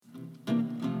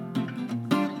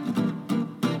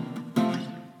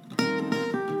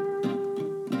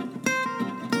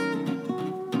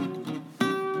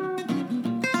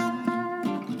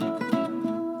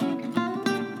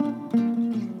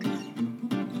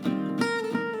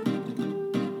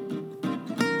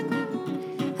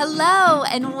Hello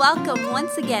and welcome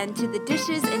once again to the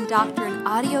Dishes and Doctrine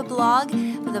audio blog,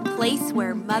 the place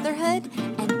where motherhood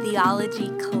and theology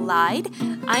collide.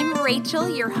 I'm Rachel,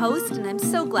 your host, and I'm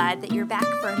so glad that you're back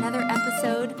for another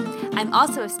episode. I'm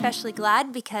also especially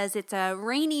glad because it's a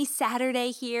rainy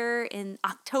Saturday here in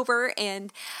October,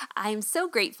 and I'm so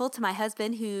grateful to my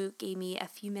husband who gave me a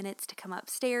few minutes to come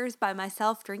upstairs by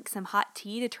myself, drink some hot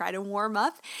tea to try to warm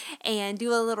up, and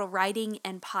do a little writing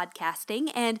and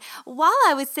podcasting. And while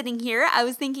I was sitting here, I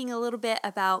was thinking a little bit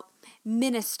about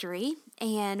ministry,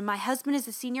 and my husband is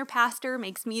a senior pastor,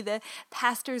 makes me the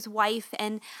pastor's wife,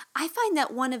 and I find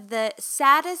that one of the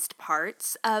saddest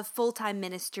parts of full-time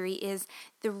ministry is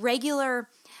the regular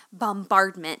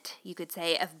bombardment, you could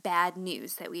say, of bad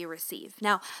news that we receive.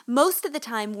 Now, most of the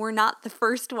time, we're not the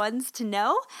first ones to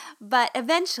know, but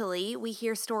eventually we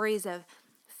hear stories of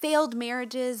failed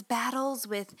marriages, battles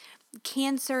with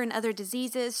cancer and other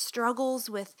diseases, struggles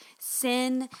with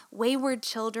sin, wayward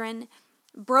children.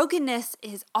 Brokenness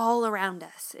is all around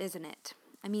us, isn't it?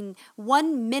 I mean,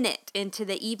 1 minute into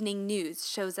the evening news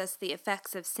shows us the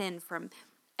effects of sin from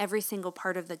every single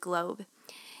part of the globe.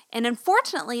 And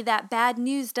unfortunately, that bad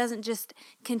news doesn't just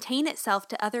contain itself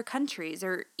to other countries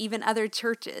or even other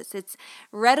churches. It's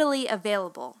readily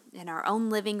available in our own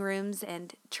living rooms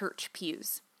and church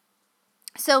pews.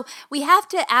 So we have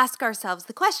to ask ourselves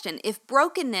the question, if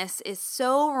brokenness is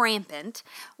so rampant,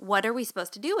 what are we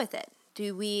supposed to do with it?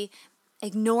 Do we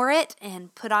ignore it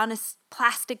and put on a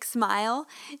plastic smile?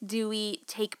 Do we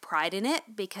take pride in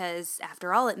it because,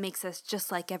 after all, it makes us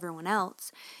just like everyone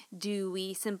else? Do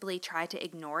we simply try to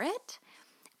ignore it?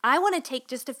 I want to take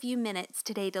just a few minutes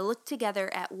today to look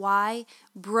together at why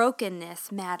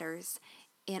brokenness matters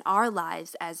in our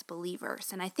lives as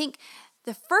believers. And I think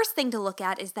the first thing to look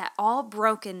at is that all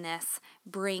brokenness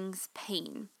brings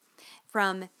pain.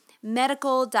 From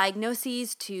medical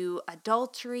diagnoses to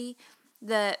adultery,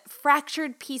 the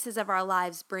fractured pieces of our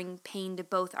lives bring pain to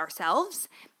both ourselves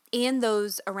and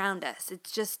those around us.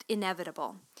 It's just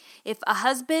inevitable. If a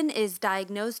husband is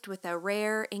diagnosed with a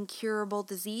rare, incurable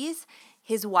disease,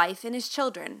 his wife and his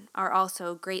children are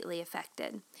also greatly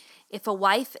affected. If a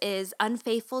wife is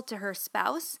unfaithful to her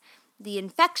spouse, the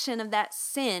infection of that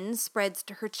sin spreads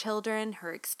to her children,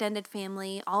 her extended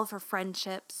family, all of her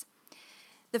friendships.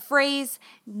 The phrase,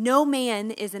 "no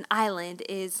man is an island,"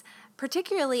 is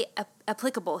particularly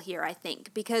applicable here, I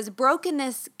think, because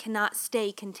brokenness cannot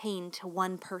stay contained to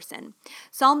one person.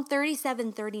 Psalm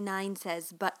 37:39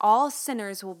 says, "But all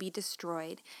sinners will be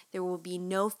destroyed. There will be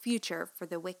no future for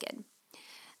the wicked."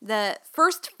 The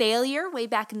first failure way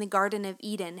back in the Garden of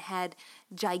Eden had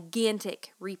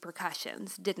gigantic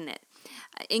repercussions, didn't it?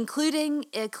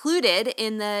 Included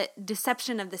in the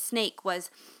deception of the snake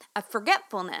was a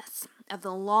forgetfulness of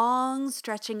the long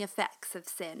stretching effects of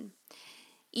sin.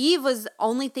 Eve was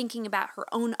only thinking about her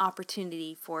own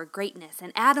opportunity for greatness,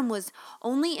 and Adam was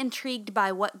only intrigued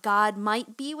by what God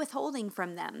might be withholding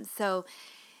from them. So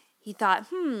he thought,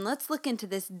 let's look into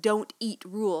this don't eat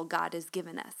rule God has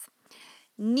given us.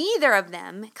 Neither of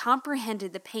them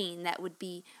comprehended the pain that would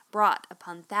be brought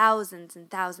upon thousands and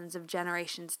thousands of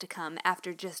generations to come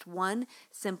after just one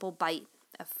simple bite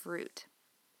of fruit.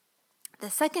 The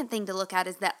second thing to look at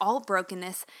is that all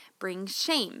brokenness brings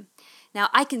shame. Now,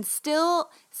 I can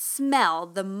still smell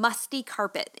the musty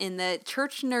carpet in the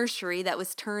church nursery that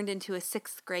was turned into a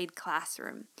 6th grade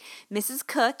classroom. Mrs.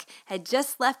 Cook had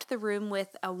just left the room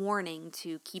with a warning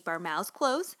to keep our mouths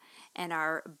closed and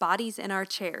our bodies in our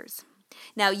chairs.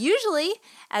 Now, usually,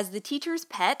 as the teacher's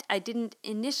pet, I didn't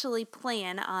initially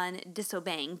plan on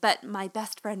disobeying, but my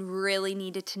best friend really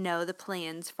needed to know the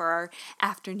plans for our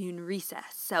afternoon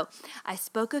recess. So I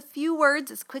spoke a few words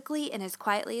as quickly and as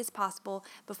quietly as possible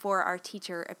before our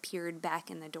teacher appeared back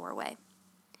in the doorway.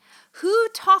 "Who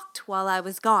talked while I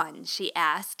was gone?" she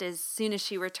asked as soon as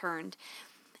she returned.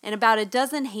 And about a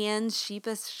dozen hands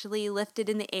sheepishly lifted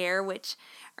in the air, which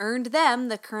earned them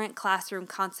the current classroom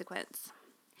consequence.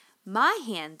 My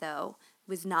hand, though,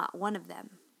 was not one of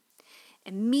them.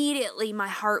 Immediately, my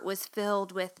heart was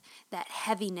filled with that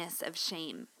heaviness of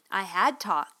shame. I had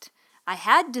talked, I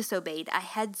had disobeyed, I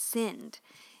had sinned,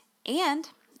 and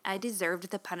I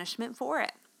deserved the punishment for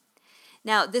it.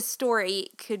 Now, this story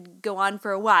could go on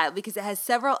for a while because it has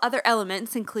several other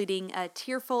elements, including a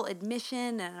tearful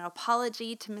admission and an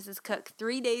apology to Mrs. Cook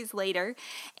 3 days later,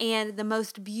 and the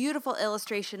most beautiful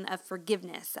illustration of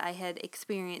forgiveness I had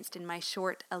experienced in my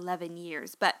short 11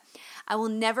 years. But I will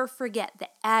never forget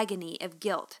the agony of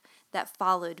guilt that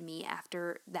followed me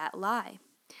after that lie.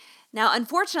 Now,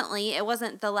 unfortunately, it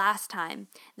wasn't the last time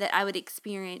that I would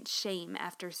experience shame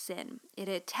after sin. It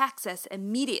attacks us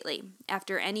immediately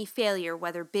after any failure,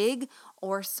 whether big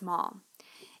or small.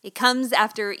 It comes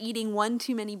after eating one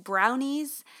too many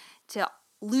brownies to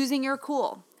losing your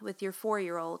cool with your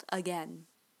 4-year-old again.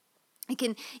 It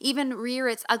can even rear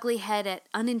its ugly head at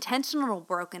unintentional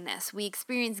brokenness. We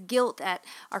experience guilt at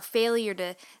our failure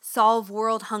to solve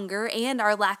world hunger and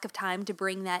our lack of time to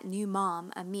bring that new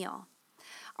mom a meal.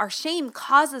 Our shame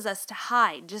causes us to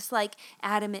hide, just like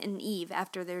Adam and Eve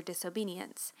after their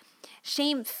disobedience.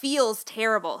 Shame feels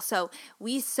terrible, so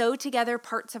we sew together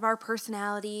parts of our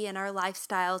personality and our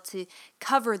lifestyle to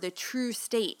cover the true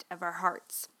state of our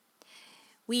hearts.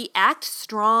 We act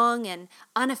strong and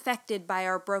unaffected by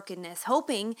our brokenness,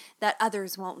 hoping that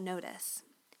others won't notice.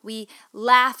 We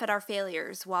laugh at our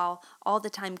failures while all the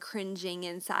time cringing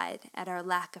inside at our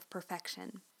lack of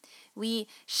perfection. We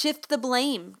shift the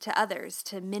blame to others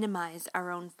to minimize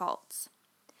our own faults.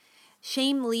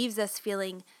 Shame leaves us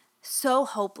feeling so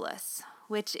hopeless,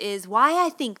 which is why I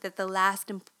think that the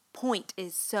last point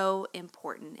is so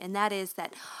important, and that is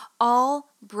that all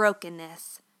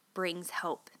brokenness brings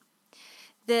hope.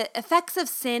 The effects of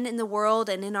sin in the world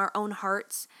and in our own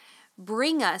hearts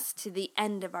bring us to the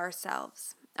end of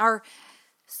ourselves. Our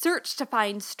search to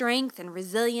find strength and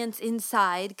resilience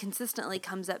inside consistently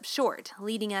comes up short,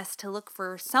 leading us to look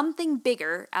for something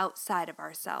bigger outside of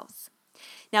ourselves.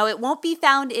 Now, it won't be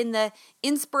found in the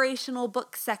inspirational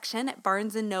book section at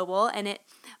Barnes & Noble, and it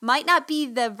might not be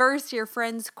the verse your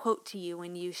friends quote to you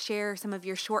when you share some of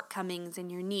your shortcomings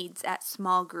and your needs at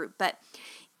small group, but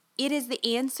it is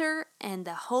the answer and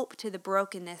the hope to the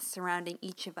brokenness surrounding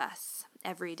each of us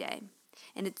every day.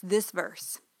 And it's this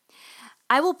verse.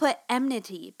 I will put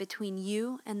enmity between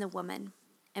you and the woman,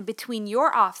 and between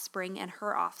your offspring and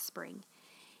her offspring.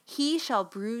 He shall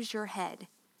bruise your head,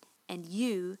 and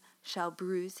you shall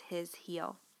bruise his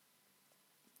heel.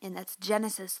 And that's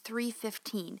Genesis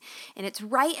 3:15. And it's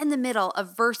right in the middle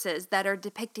of verses that are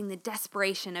depicting the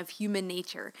desperation of human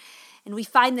nature. And we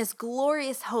find this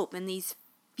glorious hope in these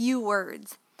few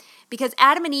words. Because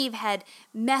Adam and Eve had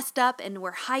messed up and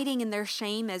were hiding in their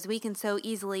shame, as we can so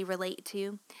easily relate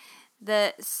to.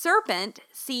 The serpent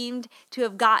seemed to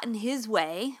have gotten his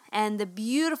way, and the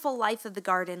beautiful life of the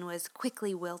garden was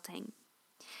quickly wilting.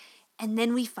 And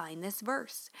then we find this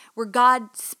verse where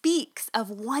God speaks of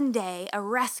one day a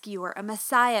rescuer, a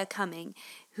Messiah coming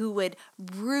who would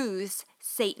bruise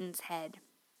Satan's head.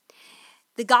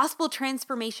 The Gospel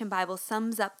Transformation Bible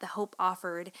sums up the hope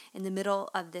offered in the middle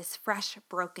of this fresh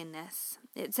brokenness.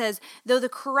 It says, though the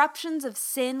corruptions of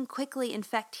sin quickly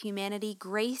infect humanity,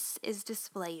 grace is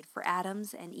displayed for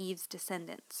Adam's and Eve's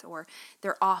descendants, or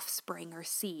their offspring or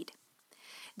seed.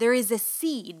 There is a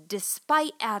seed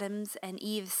despite Adam's and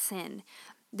Eve's sin.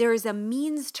 There is a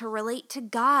means to relate to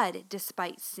God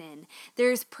despite sin.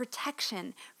 There is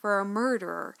protection for a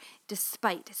murderer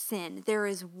despite sin. There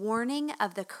is warning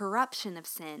of the corruption of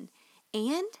sin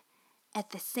and,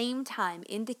 at the same time,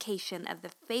 indication of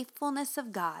the faithfulness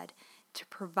of God to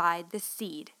provide the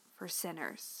seed for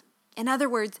sinners. In other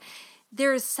words,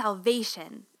 there is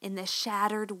salvation in the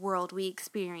shattered world we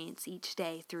experience each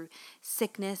day through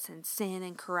sickness and sin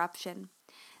and corruption.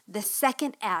 The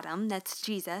second Adam, that's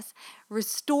Jesus,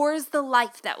 restores the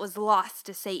life that was lost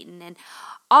to Satan and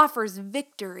offers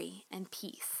victory and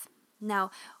peace.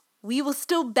 Now, we will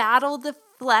still battle the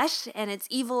flesh and its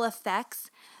evil effects,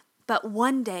 but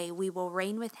one day we will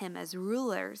reign with him as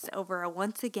rulers over a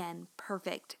once again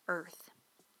perfect earth.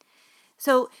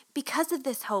 So because of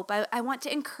this hope, I want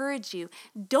to encourage you,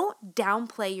 don't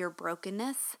downplay your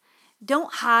brokenness.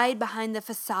 Don't hide behind the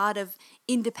facade of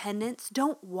independence.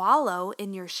 Don't wallow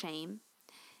in your shame.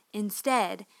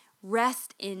 Instead,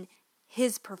 rest in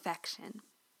his perfection.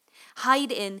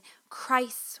 Hide in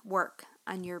Christ's work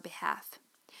on your behalf.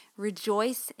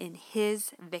 Rejoice in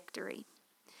his victory.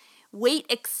 Wait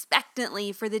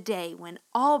expectantly for the day when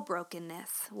all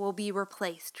brokenness will be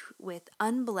replaced with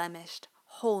unblemished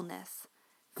wholeness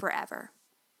forever.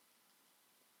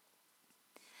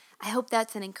 I hope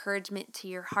that's an encouragement to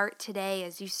your heart today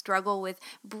as you struggle with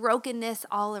brokenness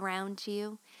all around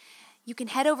you. You can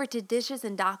head over to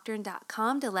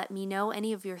dishesanddoctrine.com to let me know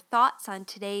any of your thoughts on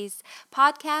today's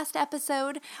podcast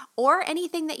episode or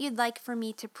anything that you'd like for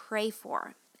me to pray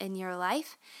for in your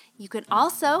life. You can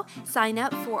also sign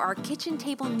up for our kitchen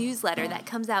table newsletter that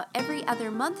comes out every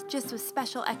other month, just with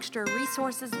special extra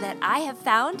resources that I have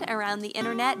found around the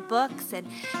internet, books and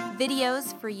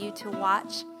videos for you to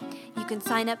watch. You can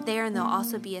sign up there, and there'll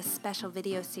also be a special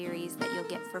video series that you'll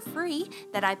get for free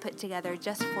that I put together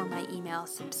just for my email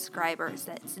subscribers.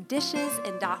 That's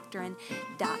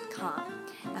dishesanddoctrine.com.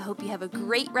 I hope you have a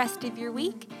great rest of your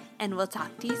week, and we'll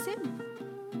talk to you soon.